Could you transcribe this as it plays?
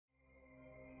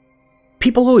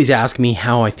People always ask me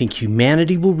how I think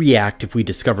humanity will react if we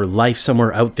discover life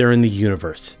somewhere out there in the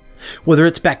universe. Whether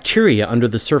it's bacteria under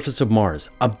the surface of Mars,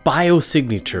 a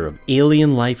biosignature of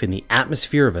alien life in the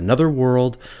atmosphere of another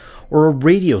world, or a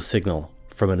radio signal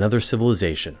from another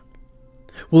civilization.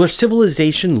 Will our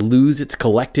civilization lose its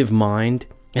collective mind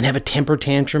and have a temper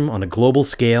tantrum on a global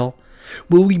scale?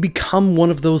 Will we become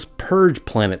one of those purge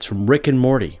planets from Rick and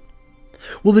Morty?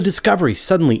 Will the discovery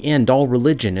suddenly end all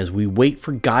religion as we wait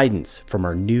for guidance from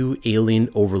our new alien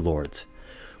overlords?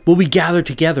 Will we gather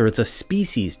together as a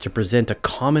species to present a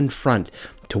common front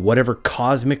to whatever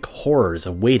cosmic horrors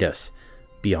await us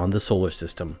beyond the solar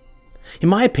system? In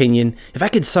my opinion, if I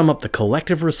could sum up the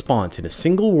collective response in a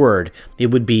single word,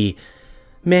 it would be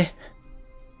meh.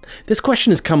 This question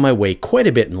has come my way quite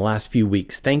a bit in the last few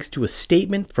weeks thanks to a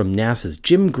statement from NASA's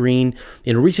Jim Green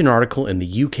in a recent article in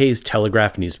the UK's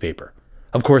Telegraph newspaper.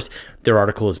 Of course, their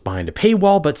article is behind a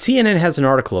paywall, but CNN has an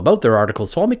article about their article,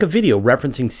 so I'll make a video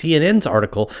referencing CNN's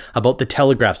article about the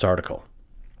Telegraph's article.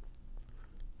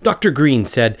 Dr. Green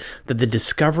said that the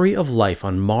discovery of life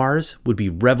on Mars would be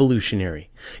revolutionary.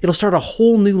 It'll start a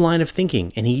whole new line of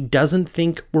thinking, and he doesn't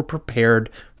think we're prepared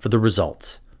for the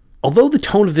results. Although the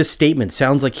tone of this statement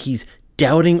sounds like he's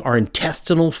doubting our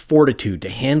intestinal fortitude to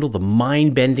handle the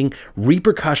mind-bending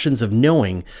repercussions of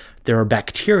knowing there are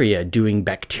bacteria doing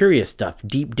bacteria stuff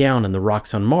deep down in the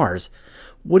rocks on Mars,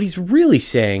 what he's really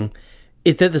saying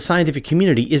is that the scientific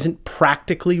community isn't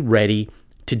practically ready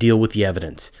to deal with the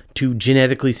evidence, to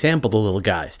genetically sample the little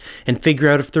guys and figure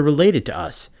out if they're related to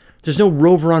us. There's no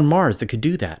rover on Mars that could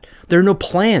do that. There are no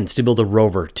plans to build a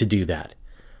rover to do that.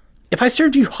 If I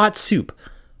served you hot soup,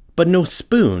 but no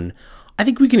spoon, I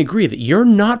think we can agree that you're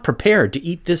not prepared to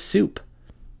eat this soup.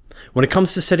 When it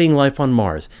comes to studying life on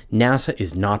Mars, NASA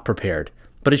is not prepared,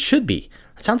 but it should be.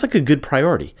 It sounds like a good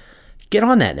priority. Get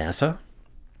on that, NASA.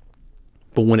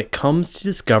 But when it comes to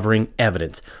discovering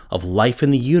evidence of life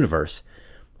in the universe,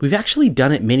 we've actually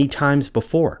done it many times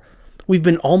before. We've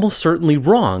been almost certainly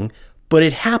wrong, but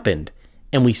it happened,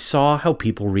 and we saw how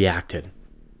people reacted.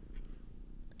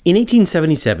 In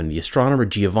 1877, the astronomer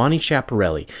Giovanni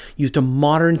Schiaparelli used a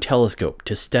modern telescope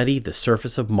to study the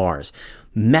surface of Mars,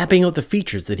 mapping out the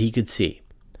features that he could see.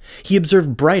 He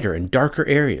observed brighter and darker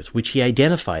areas, which he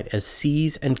identified as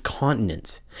seas and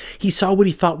continents. He saw what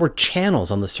he thought were channels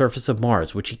on the surface of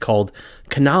Mars, which he called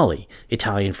canali,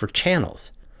 Italian for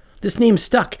channels. This name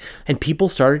stuck, and people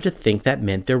started to think that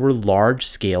meant there were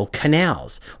large-scale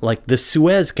canals, like the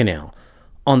Suez Canal,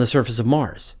 on the surface of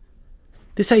Mars.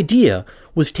 This idea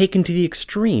was taken to the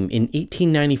extreme in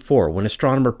 1894 when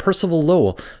astronomer Percival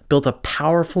Lowell built a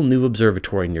powerful new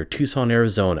observatory near Tucson,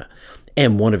 Arizona,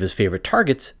 and one of his favorite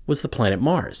targets was the planet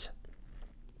Mars.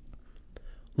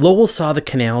 Lowell saw the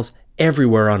canals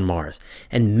everywhere on Mars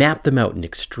and mapped them out in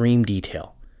extreme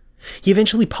detail. He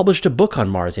eventually published a book on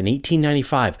Mars in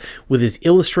 1895 with his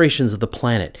illustrations of the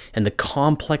planet and the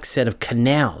complex set of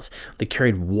canals that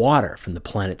carried water from the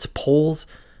planet's poles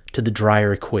to the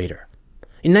drier equator.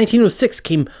 In 1906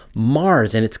 came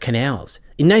Mars and its canals.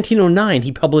 In 1909,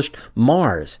 he published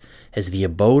Mars as the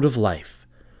Abode of Life.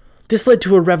 This led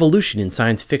to a revolution in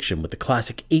science fiction with the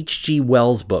classic H.G.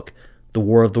 Wells book, The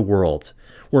War of the Worlds,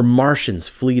 where Martians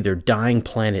flee their dying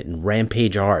planet and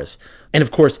rampage ours. And of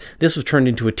course, this was turned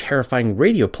into a terrifying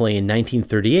radio play in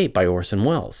 1938 by Orson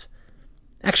Welles.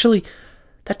 Actually,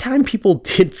 that time people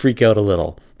did freak out a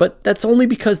little, but that's only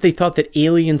because they thought that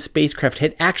alien spacecraft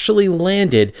had actually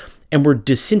landed and were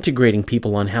disintegrating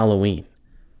people on Halloween.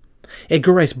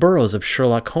 Edgar Rice Burroughs of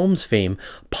Sherlock Holmes fame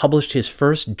published his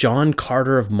first John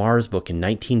Carter of Mars book in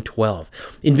 1912,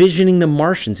 envisioning the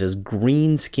Martians as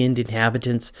green-skinned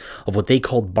inhabitants of what they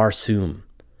called Barsoom.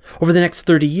 Over the next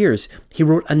 30 years, he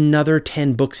wrote another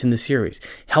 10 books in the series,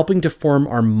 helping to form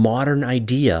our modern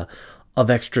idea of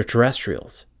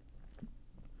extraterrestrials.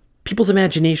 People's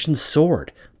imaginations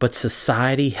soared, but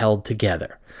society held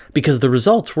together, because the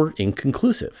results were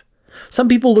inconclusive. Some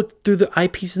people looked through the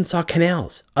eyepiece and saw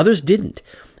canals, others didn't,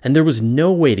 and there was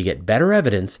no way to get better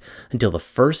evidence until the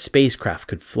first spacecraft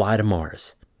could fly to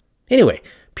Mars. Anyway,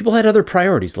 people had other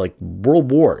priorities like world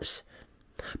wars.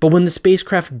 But when the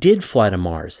spacecraft did fly to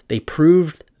Mars, they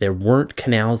proved there weren't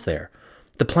canals there.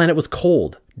 The planet was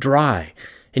cold, dry,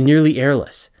 and nearly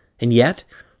airless, and yet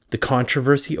the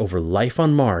controversy over life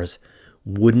on Mars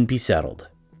wouldn't be settled.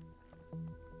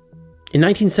 In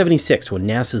 1976, when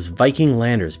NASA's Viking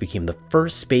landers became the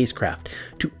first spacecraft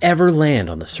to ever land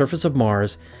on the surface of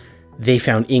Mars, they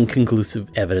found inconclusive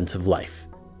evidence of life.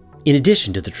 In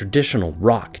addition to the traditional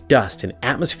rock, dust, and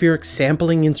atmospheric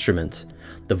sampling instruments,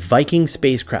 the Viking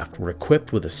spacecraft were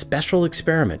equipped with a special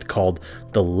experiment called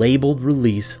the Labeled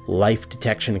Release Life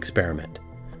Detection Experiment.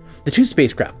 The two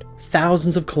spacecraft,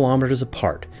 thousands of kilometers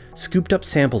apart, scooped up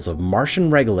samples of Martian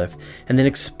regolith and then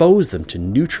exposed them to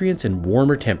nutrients and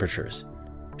warmer temperatures.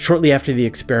 Shortly after the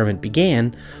experiment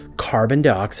began, carbon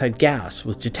dioxide gas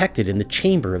was detected in the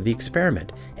chamber of the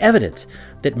experiment, evidence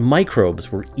that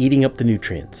microbes were eating up the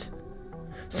nutrients.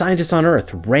 Scientists on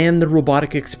Earth ran the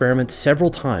robotic experiment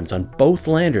several times on both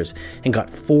landers and got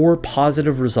 4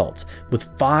 positive results, with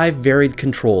 5 varied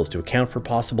controls to account for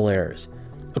possible errors.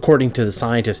 According to the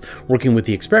scientists working with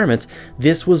the experiments,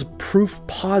 this was proof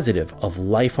positive of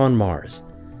life on Mars.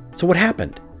 So what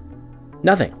happened?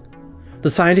 Nothing. The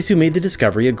scientists who made the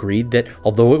discovery agreed that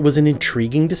although it was an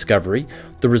intriguing discovery,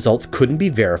 the results couldn't be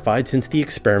verified since the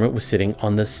experiment was sitting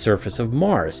on the surface of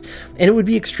Mars, and it would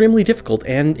be extremely difficult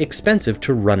and expensive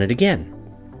to run it again.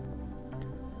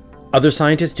 Other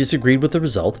scientists disagreed with the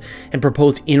result and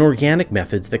proposed inorganic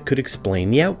methods that could explain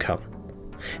the outcome.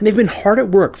 And they've been hard at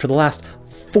work for the last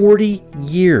 40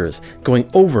 years, going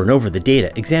over and over the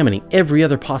data, examining every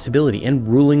other possibility and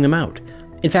ruling them out.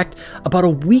 In fact, about a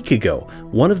week ago,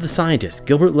 one of the scientists,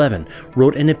 Gilbert Levin,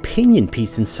 wrote an opinion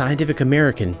piece in Scientific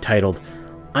American titled,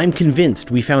 "I'm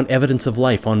convinced we found evidence of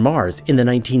life on Mars in the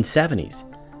 1970s.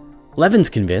 Levin's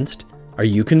convinced. Are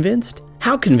you convinced?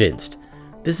 How convinced?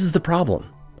 This is the problem.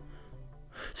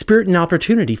 Spirit and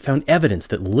Opportunity found evidence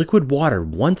that liquid water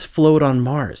once flowed on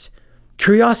Mars.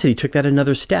 Curiosity took that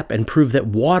another step and proved that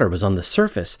water was on the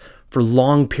surface for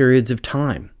long periods of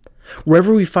time.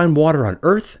 Wherever we find water on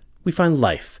Earth, we find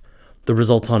life. The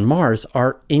results on Mars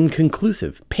are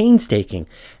inconclusive, painstaking,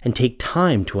 and take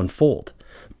time to unfold.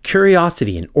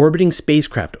 Curiosity, an orbiting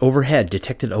spacecraft overhead,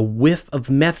 detected a whiff of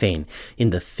methane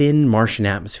in the thin Martian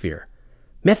atmosphere.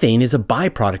 Methane is a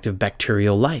byproduct of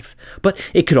bacterial life, but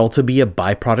it could also be a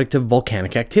byproduct of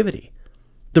volcanic activity.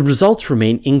 The results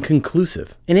remain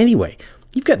inconclusive, and anyway,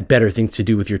 you've got better things to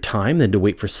do with your time than to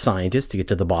wait for scientists to get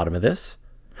to the bottom of this.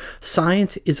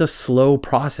 Science is a slow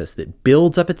process that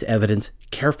builds up its evidence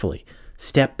carefully,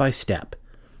 step by step.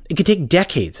 It can take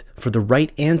decades for the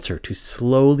right answer to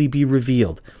slowly be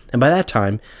revealed, and by that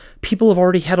time, people have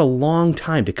already had a long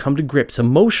time to come to grips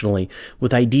emotionally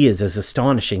with ideas as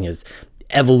astonishing as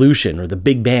evolution or the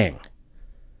Big Bang.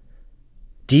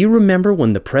 Do you remember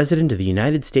when the President of the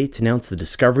United States announced the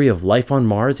discovery of life on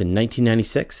Mars in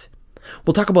 1996?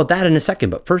 We'll talk about that in a second,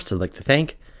 but first I'd like to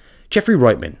thank Jeffrey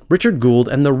Reutman, Richard Gould,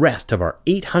 and the rest of our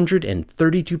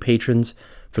 832 patrons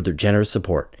for their generous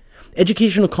support.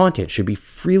 Educational content should be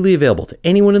freely available to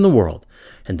anyone in the world,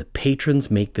 and the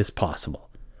patrons make this possible.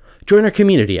 Join our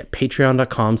community at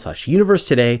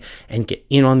patreon.com/universetoday and get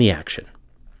in on the action.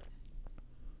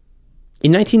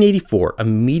 In 1984, a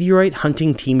meteorite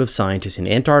hunting team of scientists in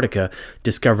Antarctica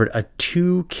discovered a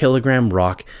 2-kilogram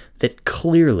rock that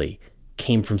clearly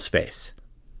came from space.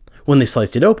 When they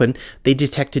sliced it open, they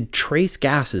detected trace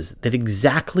gases that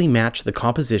exactly matched the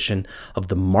composition of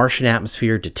the Martian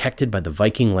atmosphere detected by the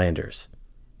Viking landers.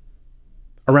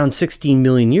 Around 16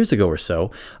 million years ago or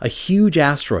so, a huge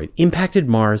asteroid impacted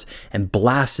Mars and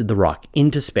blasted the rock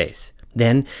into space.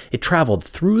 Then it traveled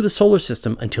through the solar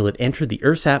system until it entered the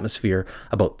Earth's atmosphere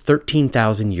about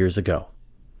 13,000 years ago.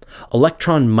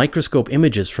 Electron microscope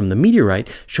images from the meteorite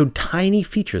showed tiny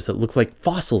features that looked like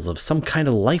fossils of some kind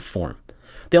of life form.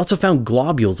 They also found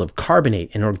globules of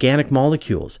carbonate and organic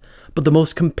molecules, but the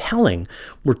most compelling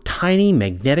were tiny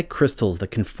magnetic crystals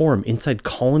that can form inside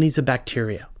colonies of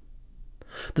bacteria.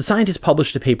 The scientists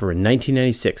published a paper in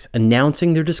 1996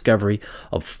 announcing their discovery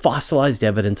of fossilized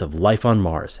evidence of life on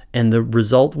Mars, and the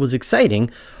result was exciting,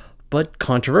 but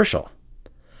controversial.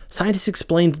 Scientists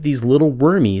explained that these little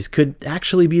wormies could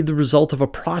actually be the result of a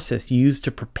process used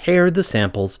to prepare the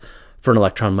samples for an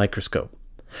electron microscope.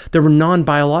 There were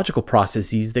non-biological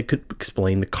processes that could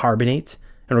explain the carbonates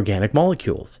and organic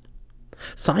molecules.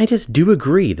 Scientists do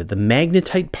agree that the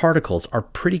magnetite particles are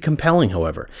pretty compelling,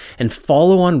 however, and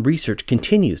follow-on research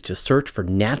continues to search for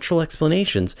natural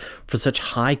explanations for such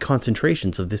high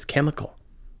concentrations of this chemical.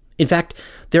 In fact,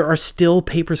 there are still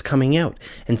papers coming out,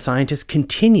 and scientists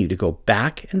continue to go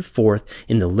back and forth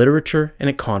in the literature and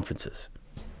at conferences.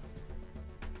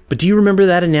 But do you remember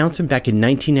that announcement back in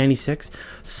 1996?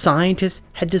 Scientists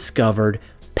had discovered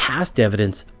past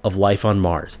evidence of life on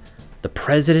Mars. The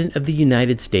President of the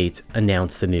United States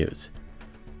announced the news.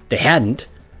 They hadn't,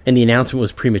 and the announcement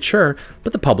was premature,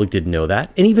 but the public didn't know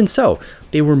that, and even so,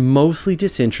 they were mostly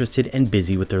disinterested and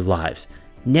busy with their lives.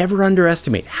 Never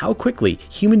underestimate how quickly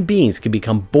human beings can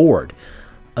become bored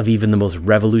of even the most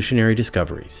revolutionary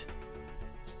discoveries.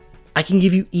 I can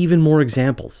give you even more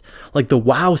examples, like the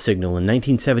WOW signal in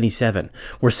 1977,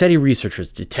 where SETI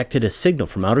researchers detected a signal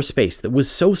from outer space that was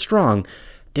so strong,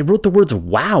 they wrote the words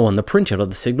WOW on the printout of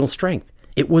the signal strength.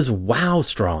 It was wow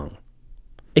strong.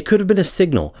 It could have been a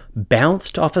signal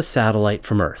bounced off a satellite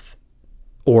from Earth,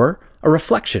 or a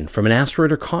reflection from an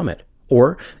asteroid or comet,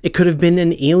 or it could have been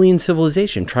an alien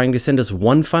civilization trying to send us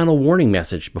one final warning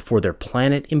message before their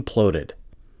planet imploded.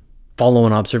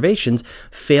 Follow-on observations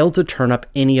failed to turn up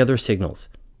any other signals.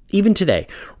 Even today,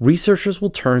 researchers will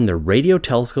turn their radio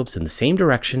telescopes in the same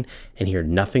direction and hear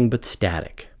nothing but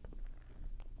static.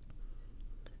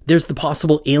 There's the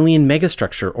possible alien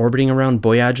megastructure orbiting around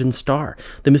Boyagin's star,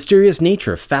 the mysterious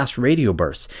nature of fast radio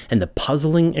bursts, and the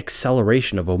puzzling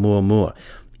acceleration of Oumuamua,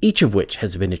 each of which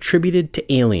has been attributed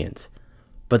to aliens.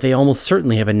 But they almost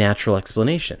certainly have a natural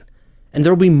explanation. And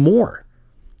there'll be more.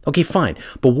 Okay, fine,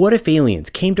 but what if aliens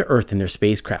came to Earth in their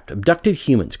spacecraft, abducted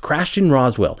humans, crashed in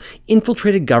Roswell,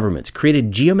 infiltrated governments,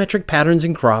 created geometric patterns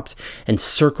in crops, and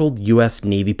circled US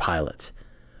Navy pilots?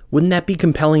 Wouldn't that be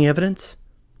compelling evidence?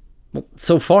 Well,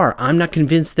 so far, I'm not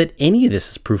convinced that any of this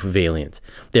is proof of aliens.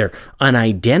 They're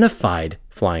unidentified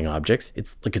flying objects.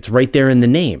 It's right there in the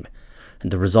name. And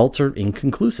the results are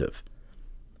inconclusive.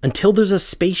 Until there's a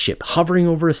spaceship hovering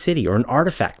over a city or an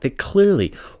artifact that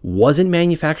clearly wasn't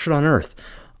manufactured on Earth,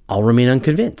 I'll remain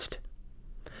unconvinced.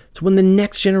 So when the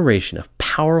next generation of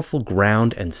powerful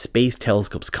ground and space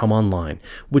telescopes come online,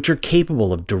 which are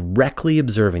capable of directly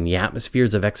observing the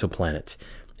atmospheres of exoplanets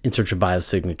in search of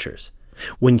biosignatures,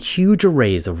 when huge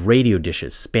arrays of radio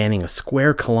dishes spanning a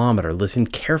square kilometer listen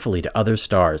carefully to other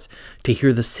stars to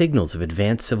hear the signals of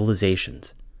advanced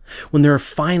civilizations, when there are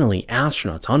finally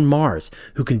astronauts on Mars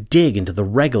who can dig into the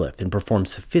regolith and perform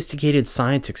sophisticated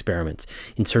science experiments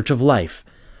in search of life,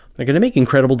 they're going to make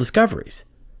incredible discoveries.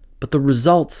 But the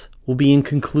results will be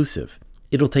inconclusive.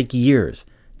 It'll take years,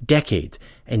 decades,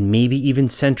 and maybe even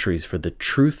centuries for the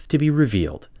truth to be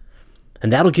revealed.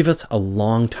 And that'll give us a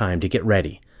long time to get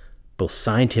ready, both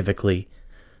scientifically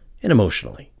and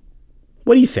emotionally.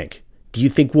 What do you think? Do you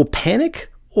think we'll panic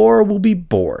or we'll be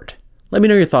bored? Let me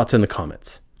know your thoughts in the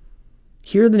comments.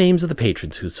 Here are the names of the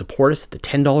patrons who support us at the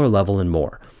 $10 level and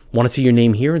more. Want to see your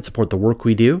name here and support the work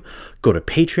we do? Go to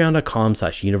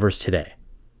patreon.com/universetoday.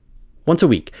 Once a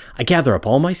week, I gather up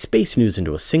all my space news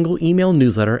into a single email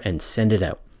newsletter and send it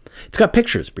out. It's got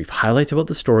pictures, brief highlights about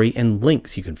the story, and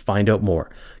links you can find out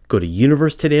more. Go to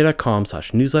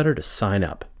universetoday.com/newsletter to sign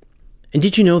up. And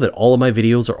did you know that all of my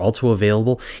videos are also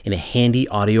available in a handy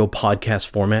audio podcast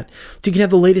format? So you can have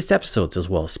the latest episodes as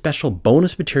well as special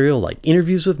bonus material like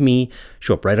interviews with me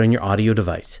show up right on your audio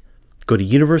device. Go to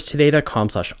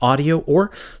universetoday.com/audio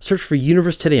or search for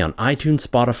Universe Today on iTunes,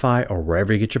 Spotify, or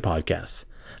wherever you get your podcasts.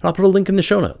 And I'll put a link in the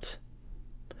show notes.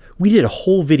 We did a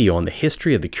whole video on the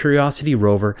history of the Curiosity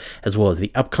rover as well as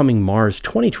the upcoming Mars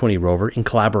 2020 rover in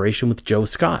collaboration with Joe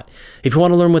Scott. If you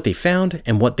want to learn what they found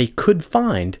and what they could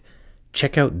find,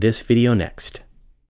 check out this video next.